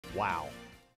Wow.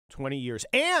 20 years.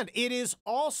 And it is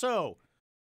also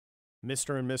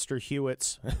Mr. and Mr.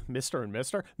 Hewitt's, Mr. and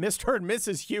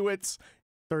Mrs. Hewitt's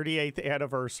 38th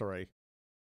anniversary.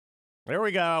 There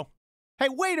we go. Hey,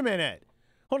 wait a minute.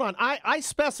 Hold on. I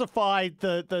specified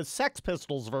the Sex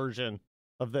Pistols version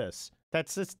of this.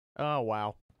 That's just, oh,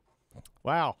 wow.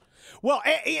 Wow. Well,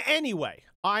 anyway,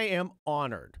 I am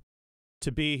honored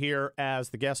to be here as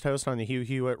the guest host on the Hugh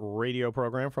Hewitt radio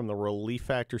program from the Relief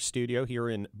Factor studio here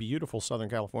in beautiful Southern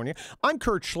California. I'm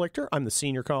Kurt Schlichter. I'm the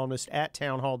senior columnist at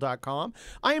townhall.com.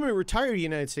 I am a retired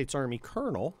United States Army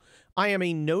colonel. I am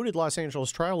a noted Los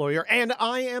Angeles trial lawyer, and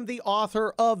I am the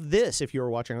author of this. If you're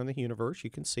watching on the Universe, you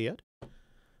can see it.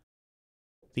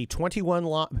 The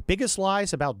 21 biggest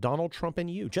lies about Donald Trump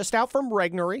and you. Just out from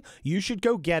Regnery. You should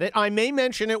go get it. I may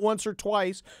mention it once or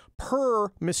twice per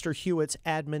Mr. Hewitt's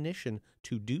admonition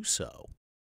to do so.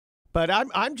 But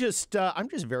I'm just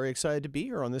very excited to be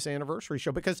here on this anniversary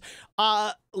show because,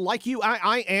 like you,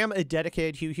 I am a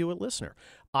dedicated Hugh Hewitt listener.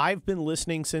 I've been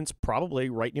listening since probably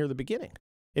right near the beginning,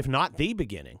 if not the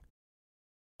beginning,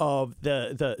 of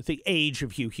the age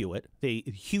of Hugh Hewitt, the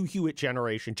Hugh Hewitt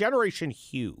generation, Generation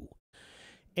Hugh.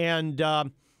 And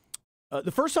the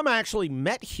first time I actually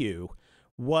met Hugh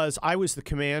was I was the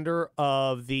commander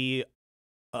of the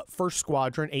 1st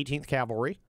Squadron, 18th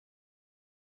Cavalry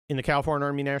in the California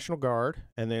Army National Guard,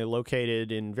 and they're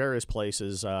located in various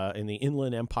places in the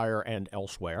Inland Empire and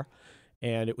elsewhere.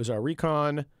 And it was a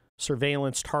recon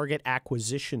surveillance target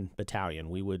acquisition battalion.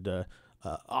 We would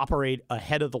operate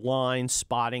ahead of the line,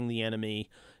 spotting the enemy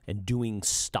and doing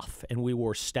stuff. And we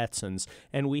wore Stetsons,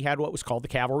 and we had what was called the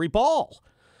Cavalry Ball.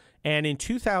 And in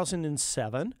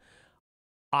 2007,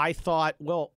 I thought,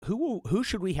 well, who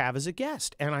should we have as a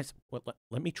guest? And I said, well,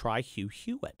 let me try Hugh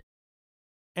Hewitt.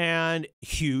 And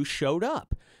Hugh showed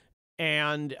up.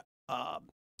 And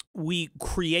we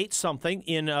create something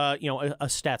in, a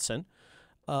Stetson,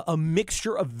 a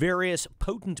mixture of various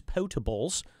potent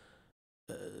potables,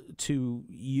 to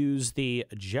use the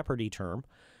Jeopardy term,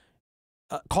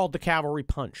 called the Cavalry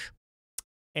Punch.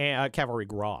 Cavalry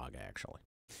Grog, actually.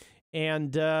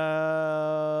 And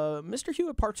Mr.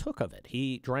 Hewitt partook of it.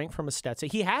 He drank from a Stetson.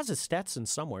 He has a Stetson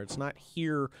somewhere. It's not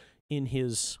here in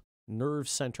his nerve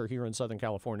center here in Southern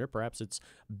California. Perhaps it's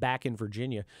back in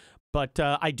Virginia. But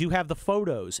I do have the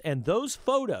photos, and those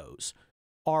photos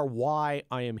are why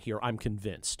I am here. I'm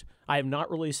convinced. I have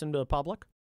not released them to the public,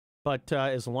 but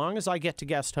as long as I get to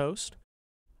guest host,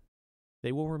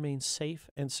 they will remain safe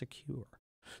and secure.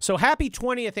 So happy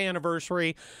 20th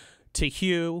anniversary to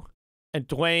Hugh and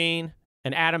Dwayne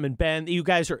and Adam and Ben. You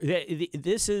guys are,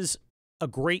 this is a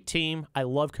great team. I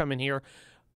love coming here.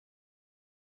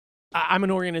 I'm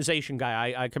an organization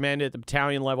guy. I commanded at the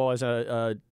battalion level as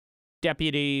a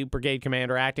deputy brigade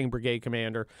commander, acting brigade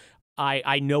commander.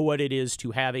 I know what it is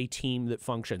to have a team that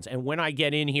functions. And when I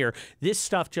get in here, this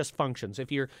stuff just functions. If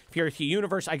you're at the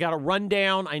Universe, I got a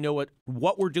rundown. I know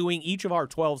what we're doing, each of our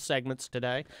 12 segments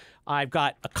today. I've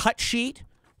got a cut sheet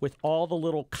with all the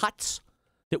little cuts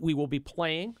that we will be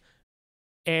playing,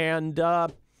 and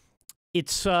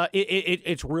it's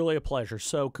really a pleasure.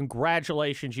 So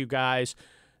congratulations, you guys.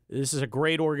 This is a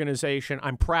great organization.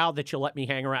 I'm proud that you let me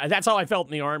hang around. That's how I felt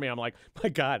in the Army. I'm like, my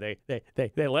God,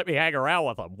 they let me hang around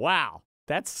with them. Wow,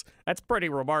 that's pretty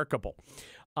remarkable.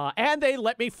 And they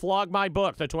let me flog my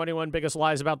book, The 21 Biggest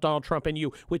Lies About Donald Trump and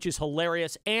You, which is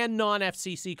hilarious and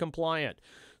non-FCC compliant.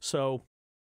 So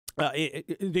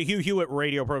the Hugh Hewitt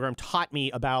radio program taught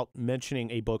me about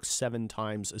mentioning a book 7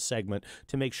 times a segment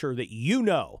to make sure that you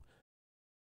know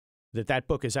that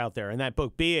book is out there, and that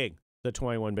book being The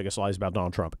 21 Biggest Lies About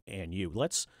Donald Trump and You.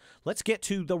 Let's get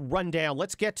to the rundown.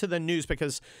 Let's get to the news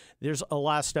because there's a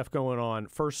lot of stuff going on.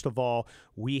 First of all,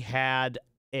 we had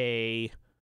a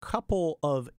couple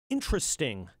of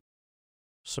interesting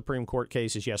Supreme Court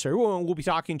cases yesterday. We'll be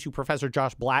talking to Professor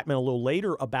Josh Blackman a little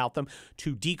later about them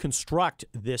to deconstruct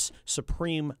this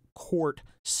Supreme Court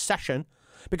session.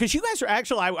 Because you guys are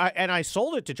actually, I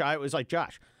sold it to Josh. I was like,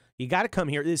 Josh, you got to come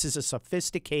here. This is a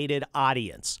sophisticated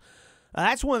audience.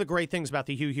 That's one of the great things about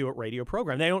the Hugh Hewitt radio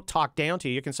program. They don't talk down to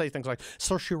you. You can say things like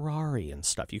certiorari and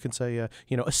stuff. You can say,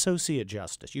 associate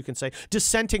justice. You can say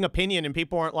dissenting opinion, and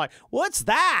people aren't like, what's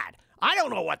that? I don't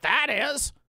know what that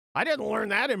is. I didn't learn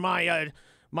that in my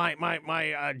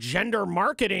my gender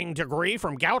marketing degree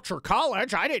from Goucher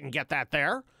College. I didn't get that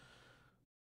there.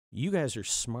 You guys are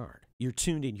smart. You're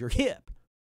tuned in. You're hip.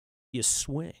 You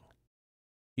swing.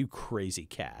 You crazy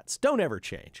cats. Don't ever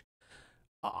change.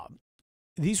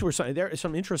 There are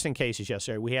some interesting cases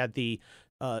yesterday. We had the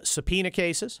subpoena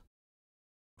cases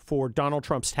for Donald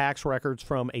Trump's tax records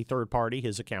from a third party,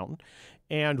 his accountant.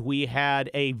 And we had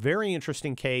a very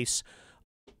interesting case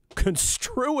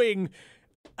construing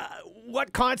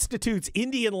what constitutes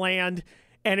Indian land,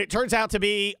 and it turns out to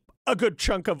be a good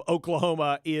chunk of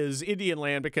Oklahoma is Indian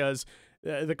land because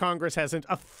the Congress hasn't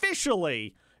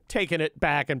officially taken it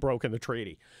back and broken the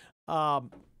treaty.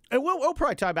 And we'll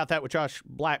probably talk about that with Josh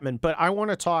Blackman, but I want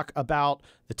to talk about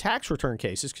the tax return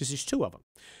cases because there's two of them.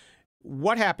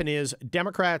 What happened is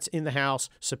Democrats in the House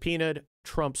subpoenaed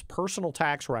Trump's personal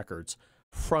tax records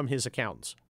from his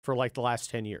accountants for like the last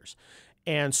 10 years.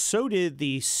 And so did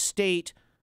the state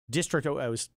district,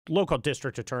 local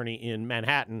district attorney in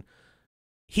Manhattan.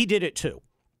 He did it too.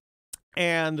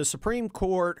 And the Supreme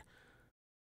Court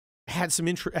had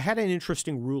an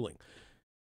interesting ruling.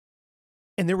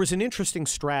 And there was an interesting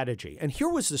strategy. And here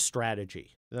was the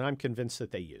strategy that I'm convinced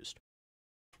that they used.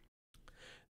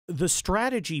 The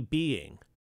strategy being,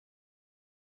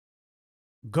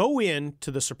 go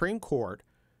into the Supreme Court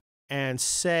and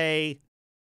say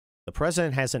the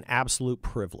president has an absolute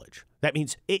privilege. That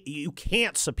means you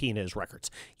can't subpoena his records.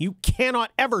 You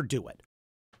cannot ever do it.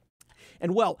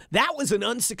 And well, that was an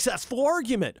unsuccessful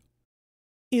argument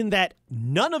in that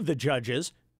none of the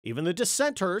judges, even the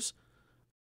dissenters,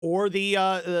 or the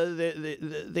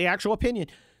actual opinion,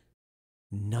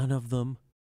 none of them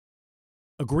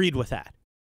agreed with that.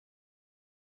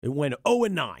 It went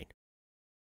 0-9.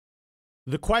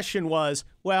 The question was,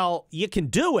 well, you can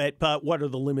do it, but what are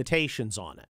the limitations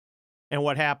on it? And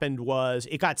what happened was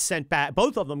it got sent back.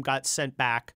 Both of them got sent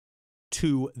back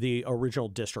to the original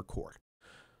district court.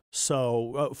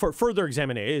 So for further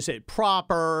examination, is it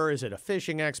proper? Is it a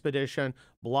fishing expedition?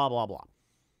 Blah, blah, blah.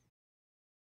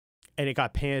 And it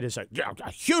got panned as a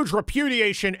huge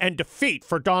repudiation and defeat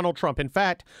for Donald Trump. In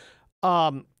fact,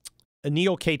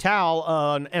 Neil Catal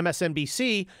on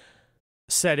MSNBC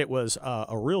said it was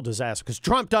a real disaster because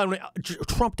Trump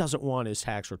doesn't want his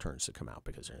tax returns to come out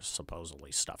because there's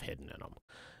supposedly stuff hidden in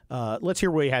them. Let's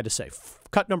hear what he had to say.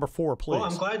 Cut number 4, please. Well,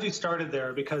 I'm glad you started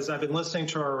there because I've been listening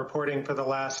to our reporting for the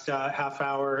last half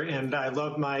hour, and I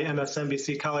love my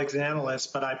MSNBC colleagues and analysts,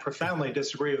 but I profoundly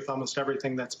disagree with almost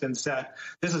everything that's been said.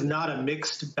 This is not a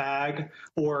mixed bag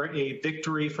or a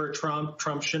victory for Trump.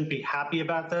 Trump shouldn't be happy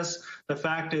about this. The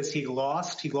fact is he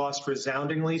lost. He lost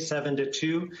resoundingly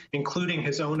 7-2, including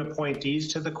his own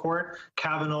appointees to the court,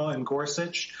 Kavanaugh and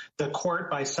Gorsuch. The court,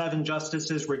 by 7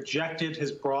 justices, rejected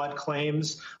his broad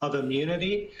claims of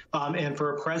immunity. And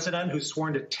for a president who's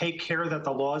sworn to take care that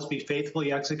the laws be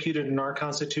faithfully executed in our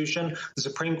Constitution, the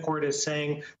Supreme Court is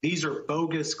saying these are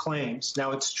bogus claims.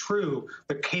 Now, it's true.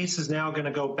 The case is now going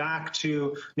to go back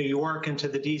to New York and to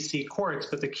the D.C. courts.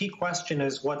 But the key question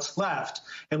is what's left.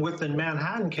 And with the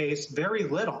Manhattan case, very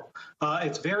little.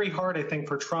 It's very hard, I think,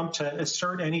 for Trump to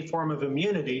assert any form of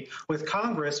immunity. With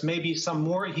Congress, maybe some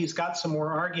more. He's got some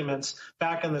more arguments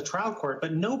back in the trial court.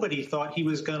 But nobody thought he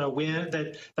was going to win,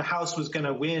 that the House was going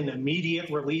to win immediate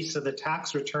release of the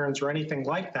tax returns or anything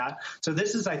like that. So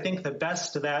this is, I think, the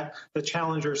best that the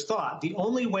challengers thought. The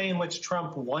only way in which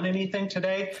Trump won anything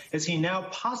today is he now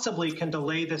possibly can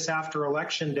delay this after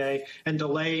Election Day and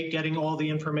delay getting all the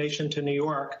information to New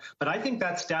York. But I think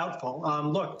that's doubtful.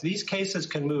 Look, these cases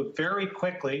can move very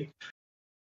quickly.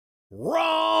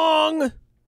 Wrong!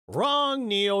 Wrong,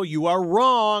 Neil. You are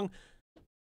wrong.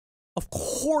 Of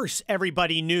course,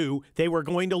 everybody knew they were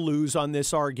going to lose on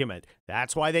this argument.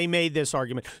 That's why they made this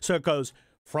argument. So it goes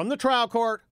from the trial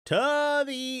court to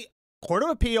the Court of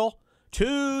Appeal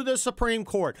to the Supreme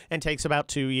Court and takes about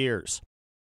 2 years.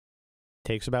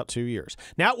 Takes about 2 years.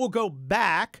 Now it will go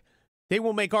back. They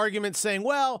will make arguments saying,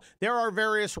 well, there are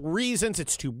various reasons.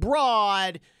 It's too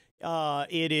broad.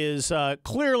 It is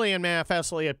clearly and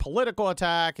manifestly a political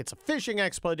attack. It's a fishing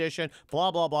expedition,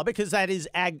 blah, blah, blah, because that is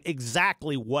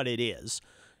exactly what it is.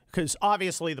 Because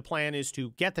obviously the plan is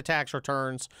to get the tax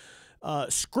returns,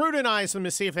 scrutinize them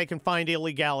to see if they can find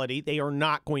illegality. They are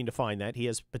not going to find that. He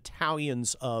has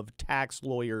battalions of tax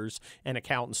lawyers and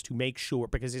accountants to make sure,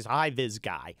 because he's a high-vis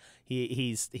guy.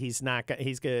 He's going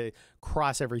to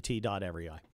cross every T, dot every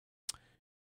I.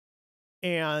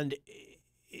 And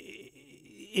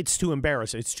it's too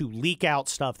embarrassing. It's to leak out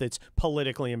stuff that's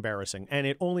politically embarrassing. And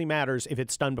it only matters if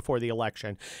it's done before the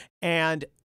election. And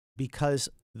because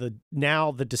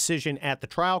now the decision at the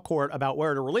trial court about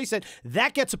where to release it,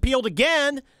 that gets appealed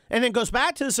again and then goes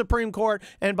back to the Supreme Court.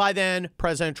 And by then,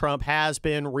 President Trump has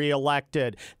been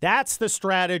reelected. That's the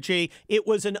strategy. It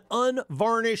was an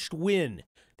unvarnished win.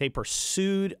 They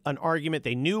pursued an argument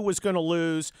they knew was going to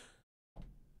lose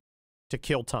to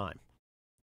kill time.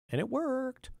 And it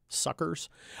worked. Suckers.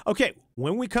 Okay,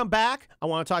 when we come back, I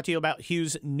want to talk to you about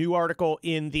Hugh's new article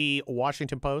in the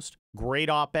Washington Post. Great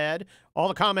op-ed. All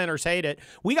the commenters hate it.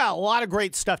 We got a lot of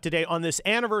great stuff today on this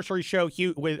anniversary show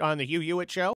on the Hugh Hewitt Show.